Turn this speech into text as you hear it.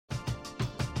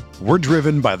We're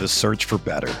driven by the search for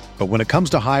better. But when it comes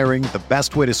to hiring, the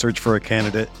best way to search for a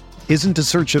candidate isn't to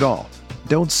search at all.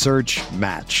 Don't search,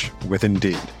 match with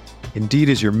Indeed. Indeed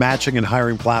is your matching and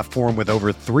hiring platform with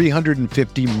over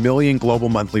 350 million global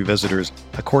monthly visitors,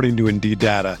 according to Indeed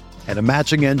data, and a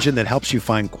matching engine that helps you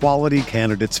find quality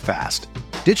candidates fast.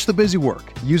 Ditch the busy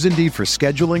work. Use Indeed for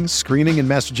scheduling, screening, and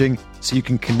messaging so you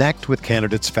can connect with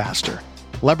candidates faster.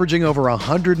 Leveraging over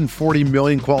 140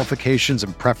 million qualifications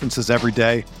and preferences every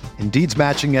day, Indeed's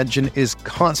matching engine is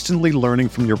constantly learning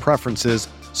from your preferences,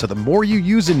 so the more you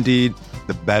use Indeed,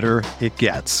 the better it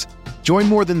gets. Join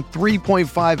more than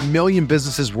 3.5 million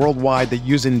businesses worldwide that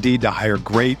use Indeed to hire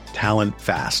great talent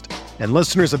fast. And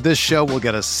listeners of this show will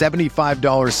get a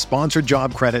 $75 sponsored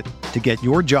job credit to get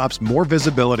your jobs more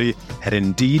visibility at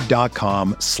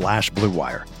Indeed.com/Blue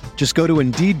Wire. Just go to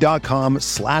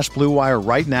Indeed.com/Blue Wire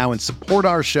right now and support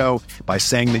our show by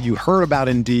saying that you heard about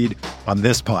Indeed on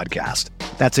this podcast.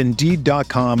 That's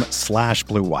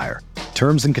Indeed.com/Blue Wire.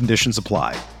 Terms and conditions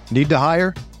apply. Need to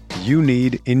hire? You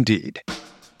need Indeed.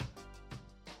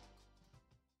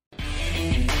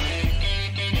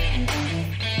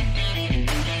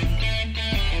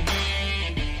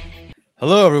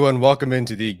 Hello, everyone. Welcome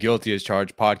into the Guilty as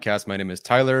Charged podcast. My name is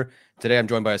Tyler. Today, I'm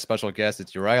joined by a special guest.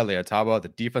 It's Uriah Leiatawa, the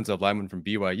defensive lineman from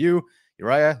BYU.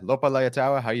 Uriah, Lopa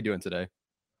Leiatawa, how are you doing today?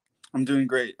 I'm doing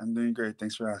great.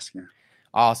 Thanks for asking.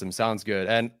 Awesome. Sounds good.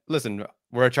 And listen,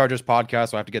 we're a Chargers podcast,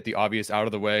 so I have to get the obvious out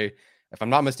of the way. If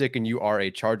I'm not mistaken, you are a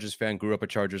Chargers fan, grew up a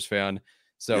Chargers fan.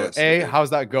 So yes, A,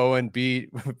 how's that going? B,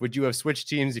 would you have switched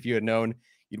teams if you had known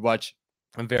you'd watch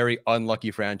a very unlucky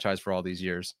franchise for all these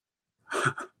years?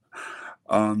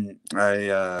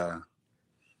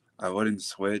 I wouldn't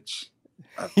switch.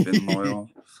 I've been loyal.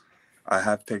 I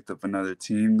have picked up another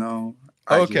team though.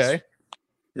 Okay.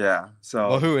 So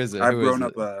well, who is it? I've grown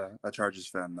up a Chargers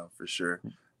fan though, for sure.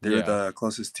 They were the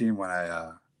closest team when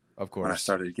I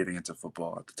started getting into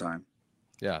football at the time.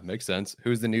 Yeah, makes sense.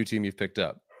 Who's the new team you've picked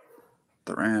up?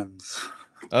 The Rams.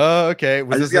 Oh, okay.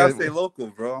 I just gotta stay local,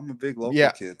 bro. I'm a big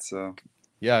local kid, so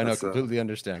yeah, I know. Completely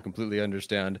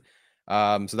understand.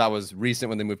 So that was recent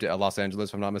when they moved to Los Angeles,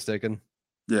 if I'm not mistaken.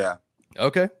 Yeah.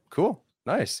 Okay, cool.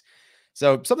 Nice.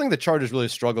 So something the Chargers really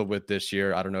struggled with this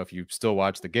year, I don't know if you still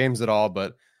watch the games at all,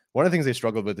 but one of the things they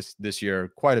struggled with this year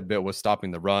quite a bit was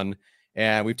stopping the run.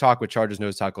 And we've talked with Chargers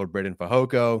nose tackle Braden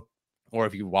Fehoko, or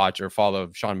if you watch or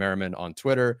follow Sean Merriman on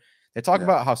Twitter, they talk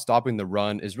about how stopping the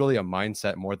run is really a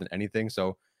mindset more than anything.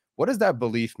 So what does that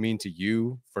belief mean to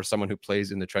you for someone who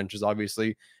plays in the trenches,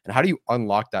 obviously? And how do you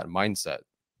unlock that mindset?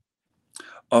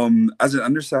 As an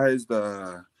undersized,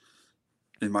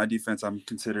 in my defense, I'm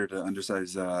considered an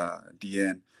undersized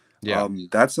DN. Yeah.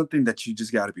 That's something that you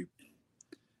just got to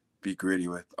be gritty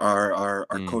with. Our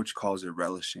coach calls it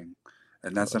relishing,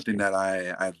 and that's something that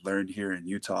I've learned here in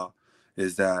Utah.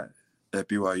 Is that at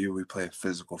BYU we play a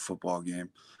physical football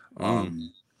game.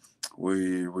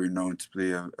 We're known to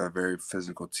be a very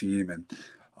physical team, and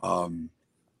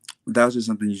that's just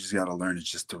something you just got to learn. Is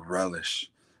just to relish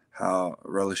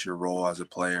your role as a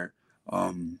player.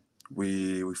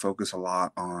 We focus a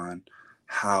lot on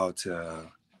how to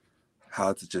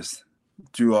just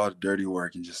do all the dirty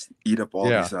work and just eat up all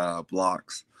these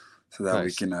blocks so that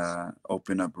we can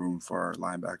open up room for our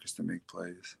linebackers to make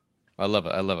plays. I love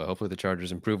it. Hopefully the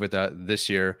Chargers improve with that this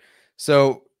year.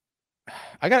 So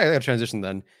I got transition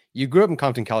then. You grew up in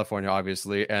Compton, California,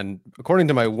 obviously, and according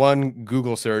to my one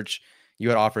Google search, you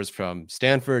had offers from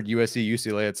Stanford, USC,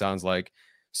 UCLA, it sounds like.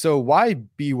 So why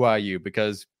BYU?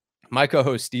 Because my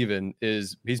co-host Steven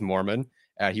he's Mormon.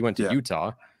 He went to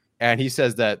Utah, and he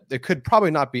says that it could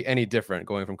probably not be any different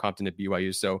going from Compton to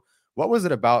BYU. So what was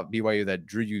it about BYU that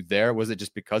drew you there? Was it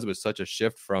just because it was such a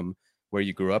shift from where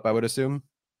you grew up, I would assume?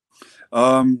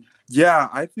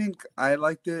 I think I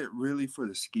liked it really for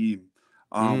the scheme.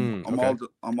 I'm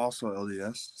also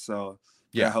LDS, so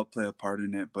that helped play a part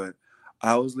in it. But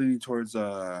I was leaning towards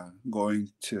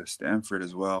going to Stanford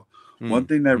as well. One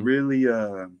thing that really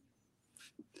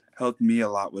helped me a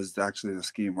lot was actually the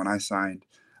scheme. When I signed,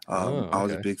 I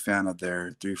was a big fan of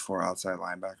their 3-4 outside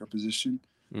linebacker position,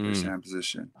 their Sam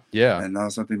position. Yeah. And that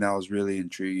was something that was really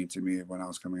intriguing to me when I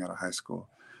was coming out of high school.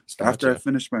 So after I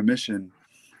finished my mission,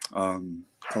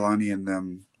 Kalani and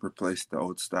them replaced the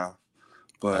old staff.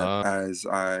 But as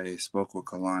I spoke with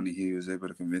Kalani, he was able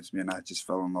to convince me, and I just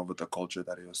fell in love with the culture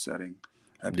that he was setting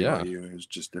at BYU. It was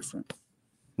just different.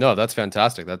 No, that's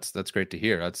fantastic. That's great to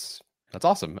hear. That's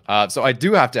awesome. So I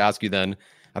do have to ask you then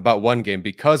about one game,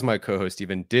 because my co-host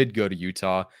Steven did go to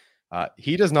Utah.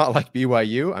 He does not like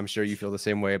BYU. I'm sure you feel the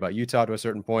same way about Utah to a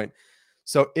certain point.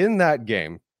 So in that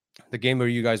game, the game where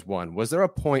you guys won, was there a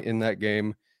point in that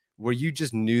game where you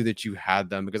just knew that you had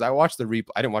them? Because I watched the replay.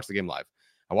 I didn't watch the game live.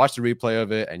 I watched the replay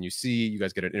of it, and you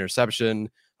guys get an interception,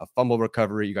 a fumble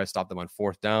recovery. You guys stop them on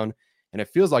 4th down. And it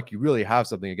feels like you really have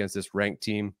something against this ranked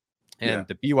team. And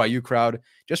the BYU crowd,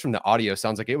 just from the audio,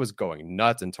 sounds like it was going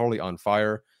nuts and totally on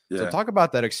fire. So talk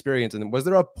about that experience. And was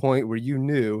there a point where you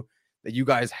knew that you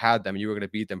guys had them and you were going to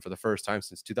beat them for the first time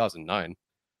since 2009?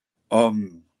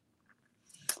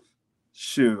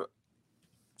 Shoot.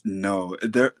 No,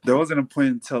 there wasn't a point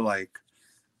until like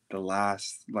the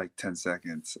last like 10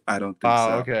 seconds. I don't think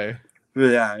so. Okay. But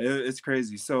yeah, it's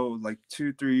crazy. So like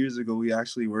 2-3 years ago, we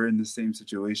actually were in the same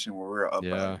situation where we're up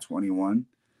by 21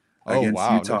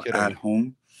 against Utah at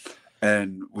home.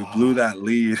 And we blew that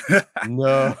lead.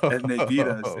 No. And they beat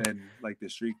us. And like the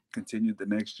streak continued the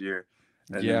next year.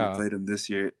 And then we played them this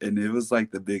year. And it was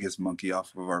like the biggest monkey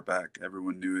off of our back.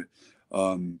 Everyone knew it.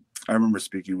 I remember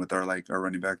speaking with our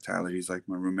running back, Tyler. He's like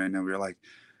my roommate. And we were like,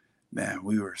 man,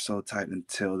 we were so tight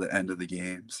until the end of the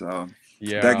game. So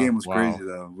that game was crazy,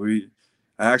 though.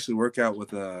 I actually work out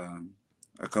with a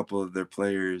couple of their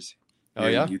players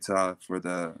in Utah for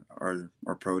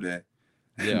our pro day.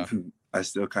 Yeah. I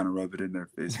still kind of rub it in their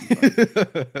face.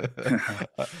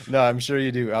 No, I'm sure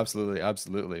you do.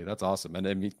 Absolutely. That's awesome. And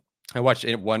I mean, I watched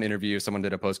one interview. Someone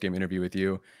did a post-game interview with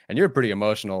you, and you're pretty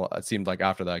emotional. It seemed like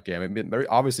after that game, it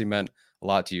obviously meant a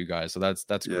lot to you guys. So that's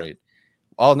great.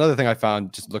 Another thing I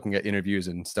found just looking at interviews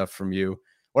and stuff from you,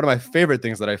 one of my favorite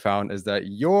things that I found is that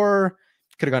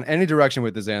could have gone any direction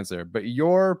with this answer, but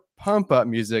your pump up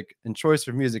music and choice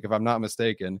for music, if I'm not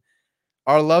mistaken,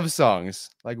 are love songs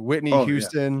like Whitney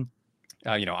Houston.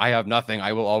 Yeah. I Have Nothing,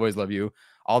 I Will Always Love You,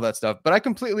 all that stuff. But I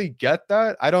completely get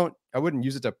that. I wouldn't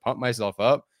use it to pump myself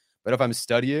up. But if I'm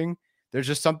studying, there's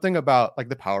just something about like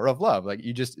the power of love. Like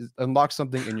you just unlock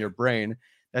something in your brain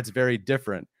that's very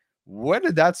different. When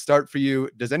did that start for you?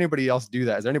 Does anybody else do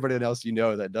that? Is there anybody else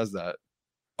that does that?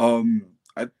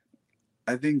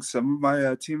 I think some of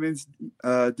my teammates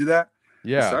do that.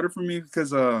 Yeah. It started for me because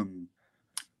the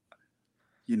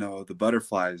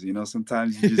butterflies.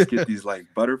 Sometimes you just get these like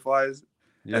butterflies,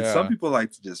 and some people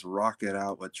like to just rock it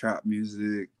out with trap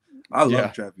music. I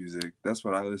love trap music. That's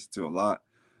what I listen to a lot.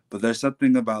 But there's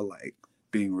something about like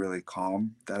being really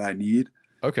calm that I need.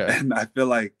 Okay. And I feel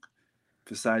like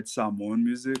besides Samoan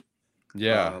music,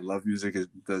 love music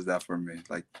does that for me,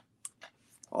 like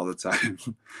all the time.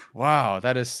 Wow,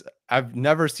 I've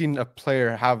never seen a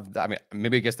player have that. I mean,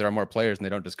 maybe I guess there are more players and they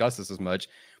don't discuss this as much,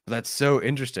 but that's so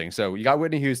interesting. So you got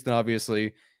Whitney Houston,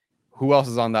 obviously. Who else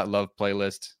is on that love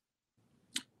playlist?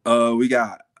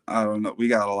 I don't know. We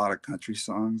got a lot of country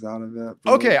songs out of it.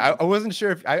 Okay, I wasn't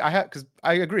sure if I had, because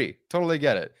I agree, totally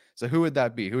get it. So who would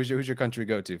that be? Who's your country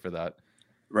go to for that?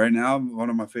 Right now, one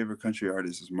of my favorite country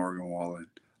artists is Morgan Wallen.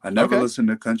 I never listened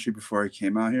to country before I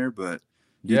came out here, but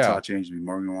Utah changed me.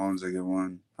 Morgan Wallen's a good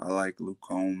one. I like Luke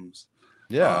Combs.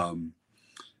 Yeah.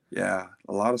 A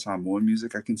lot of Samoan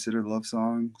music I consider love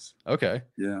songs. Okay.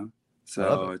 Yeah.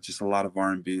 So just a lot of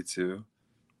R&B too.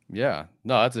 Yeah.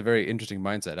 No, that's a very interesting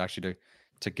mindset actually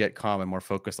to get calm and more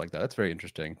focused like that. That's very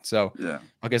interesting. So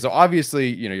okay, so obviously,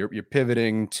 you're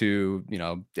pivoting to,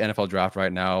 the NFL draft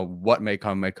right now. What may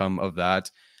come of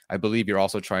that. I believe you're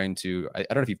also trying to, I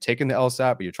don't know if you've taken the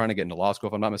LSAT, but you're trying to get into law school,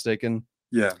 if I'm not mistaken.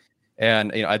 Yeah.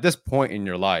 And, at this point in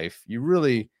your life, you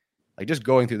really like just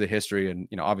going through the history and,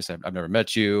 obviously I've never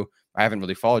met you. I haven't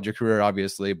really followed your career,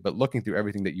 obviously, but looking through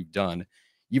everything that you've done,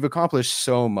 you've accomplished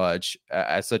so much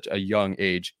at such a young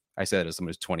age. I said as someone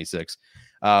who's 26.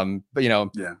 But,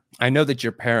 I know that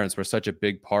your parents were such a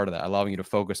big part of that, allowing you to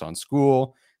focus on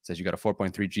school. It says you got a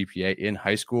 4.3 GPA in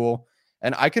high school.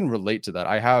 And I can relate to that.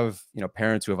 I have,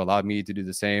 parents who have allowed me to do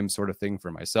the same sort of thing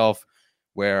for myself,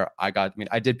 where I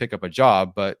did pick up a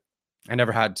job, but I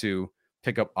never had to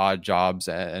pick up odd jobs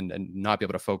and not be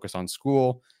able to focus on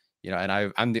school. And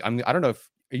I don't know if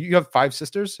you have 5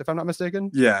 sisters, if I'm not mistaken.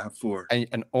 Yeah, 4.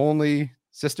 And only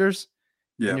sisters.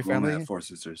 Yeah, in your family? I have 4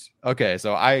 sisters. Okay,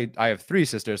 so I have 3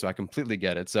 sisters, so I completely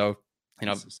get it. So,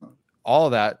 all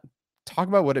of that, talk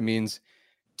about what it means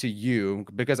to you,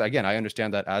 because again, I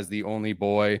understand that as the only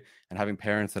boy and having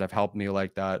parents that have helped me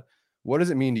like that. What does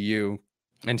it mean to you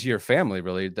and to your family,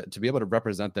 really, to be able to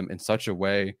represent them in such a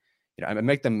way, and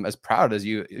make them as proud as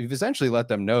you've essentially let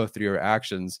them know through your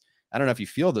actions. I don't know if you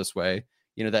feel this way,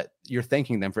 that you're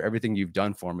thanking them for everything you've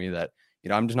done for me, that,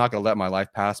 I'm just not going to let my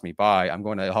life pass me by. I'm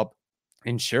going to help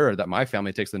ensure that my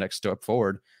family takes the next step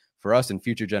forward for us and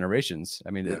future generations. I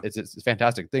mean, it's a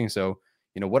fantastic thing. So,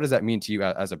 what does that mean to you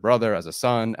as a brother, as a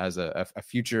son, as a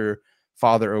future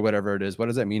father, or whatever it is? What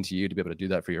does that mean to you to be able to do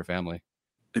that for your family?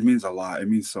 It means a lot. It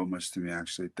means so much to me,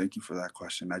 actually. Thank you for that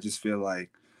question. I just feel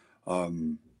like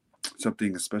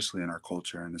something, especially in our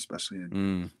culture and especially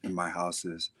in my house,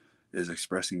 is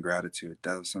expressing gratitude.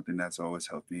 That was something that's always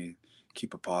helped me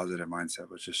keep a positive mindset,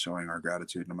 was just showing our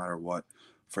gratitude no matter what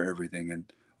for everything.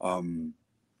 And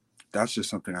that's just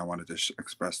something I wanted to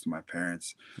express to my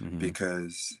parents,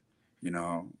 because, you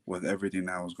know, with everything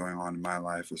that was going on in my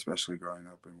life, especially growing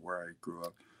up and where I grew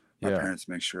up, my parents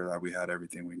make sure that we had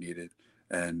everything we needed.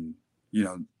 And, you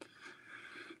know,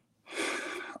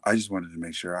 I just wanted to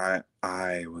make sure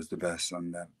I was the best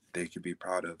son that they could be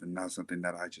proud of. And that's something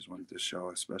that I just wanted to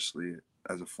show, especially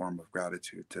as a form of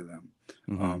gratitude to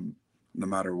them. No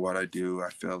matter what I do, I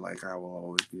feel like I will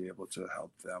always be able to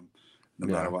help them, no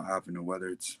matter what avenue, whether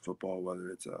it's football, whether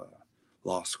it's a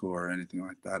law school or anything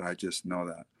like that. I just know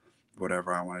that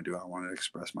whatever I want to do, I want to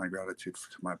express my gratitude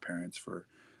to my parents for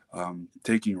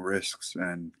taking risks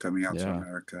and coming out to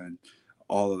America and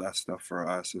all of that stuff for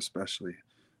us, especially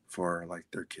for like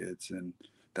their kids. And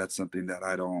that's something that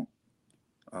I don't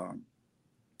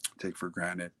take for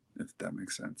granted, if that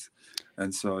makes sense.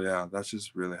 And so, yeah, that's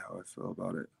just really how I feel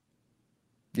about it.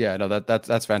 Yeah, no,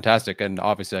 that's fantastic. And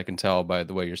obviously I can tell by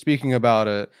the way you're speaking about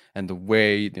it and the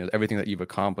way, you know, everything that you've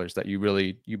accomplished, that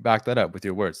you back that up with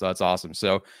your words. So that's awesome.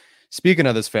 So speaking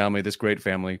of this family, this great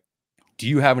family, do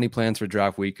you have any plans for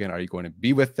draft weekend? Are you going to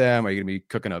be with them? Are you going to be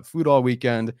cooking up food all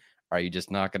weekend? Are you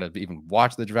just not going to even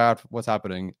watch the draft? What's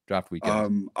happening draft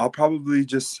weekend? I'll probably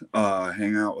just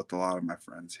hang out with a lot of my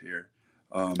friends here.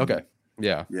 Okay.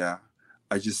 Yeah. Yeah.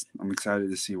 I'm excited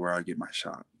to see where I get my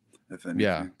shot, if anything.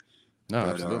 Yeah. No, But,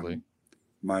 absolutely.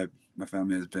 My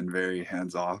family has been very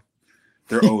hands off.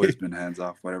 They're always been hands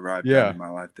off. Whatever I've done in my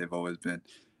life, they've always been,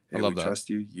 hey, I love we that. trust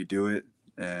you, you do it,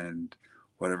 and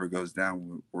whatever goes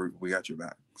down, we got your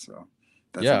back. So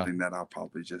that's something that I'll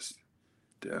probably just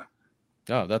do.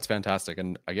 Oh, that's fantastic.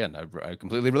 And again, I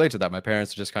completely relate to that. My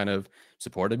parents just kind of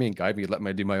supported me and guided me, let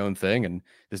me do my own thing. And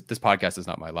this podcast is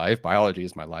not my life. Biology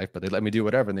is my life, but they let me do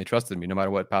whatever, and they trusted me no matter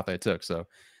what path I took. So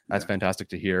that's fantastic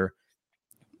to hear.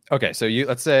 Okay, so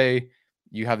let's say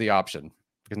you have the option,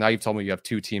 because now you've told me you have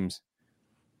two teams.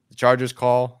 The Chargers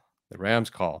call, the Rams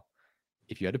call.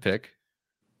 If you had to pick,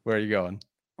 where are you going?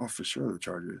 Oh, for sure, the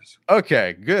Chargers.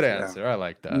 Okay, good answer. I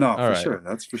like that. No, for sure.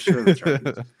 That's for sure the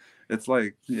Chargers. It's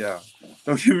like,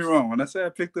 don't get me wrong. When I say I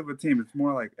picked up a team, it's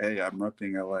more like, hey, I'm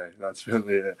repping LA. That's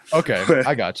really it. Okay,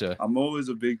 I gotcha. I'm always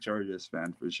a big Chargers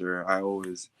fan, for sure. I've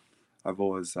always,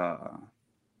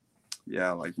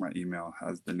 like my email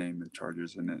has the name of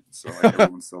Chargers in it, so like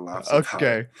everyone still laughs about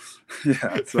it.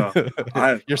 Yeah, so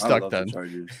you're stuck I love then. The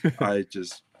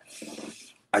Chargers.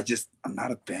 I'm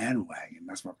not a bandwagon.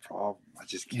 That's my problem. I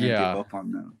just can't give up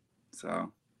on them.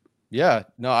 So. Yeah,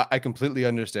 no, I completely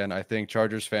understand. I think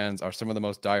Chargers fans are some of the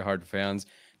most diehard fans.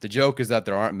 The joke is that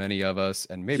there aren't many of us,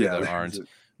 and maybe there aren't.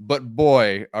 But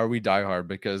boy, are we diehard,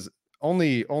 because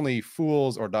only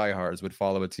fools or diehards would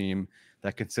follow a team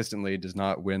that consistently does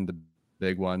not win the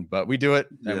big one. But we do it,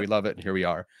 and we love it, and here we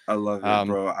are. I love it,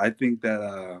 bro. I think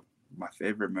that my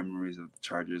favorite memories of the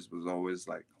Chargers was always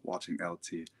like watching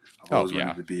LT. I've always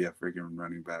wanted to be a freaking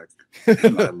running back.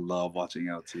 I love watching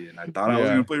LT, and I thought I was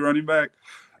going to play running back.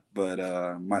 But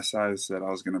my size said I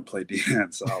was going to play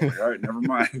DN, so I was like, all right, never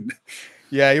mind.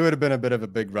 Yeah, he would have been a bit of a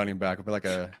big running back, but like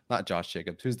not Josh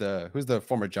Jacobs. Who's the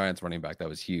former Giants running back that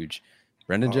was huge?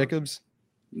 Brendan Jacobs?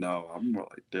 No, I'm more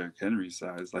like Derrick Henry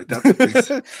size. Like that's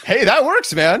Hey, that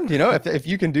works, man. You know, if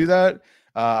you can do that,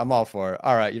 I'm all for it.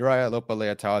 All right, Uriah Lopa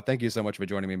Leatawa, thank you so much for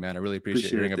joining me, man. I really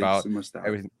appreciate hearing about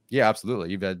everything. Yeah,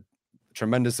 absolutely. You've had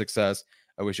tremendous success.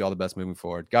 I wish you all the best moving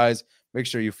forward. Guys, make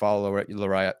sure you follow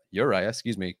Uriah,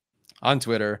 on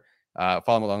Twitter.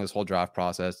 Follow him along this whole draft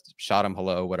process. Shot him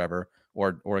hello, whatever,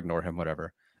 or ignore him,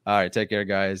 whatever. All right, take care,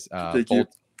 guys. Thank you.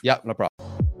 Yeah, no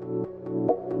problem.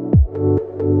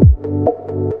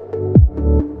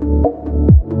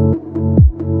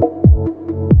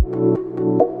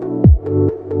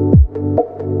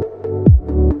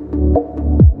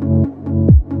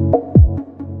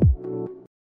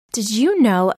 Did you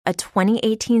know a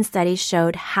 2018 study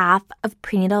showed half of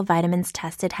prenatal vitamins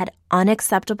tested had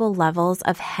unacceptable levels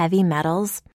of heavy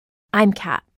metals? I'm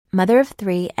Kat, mother of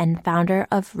 3 and founder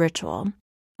of Ritual.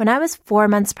 When I was 4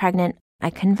 months pregnant, I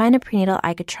couldn't find a prenatal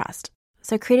I could trust,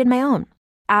 so I created my own.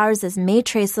 Ours is made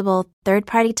traceable,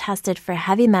 third-party tested for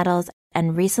heavy metals,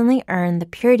 and recently earned the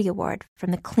Purity Award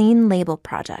from the Clean Label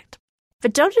Project.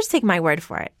 But don't just take my word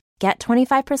for it. Get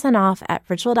 25% off at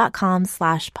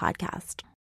ritual.com/podcast.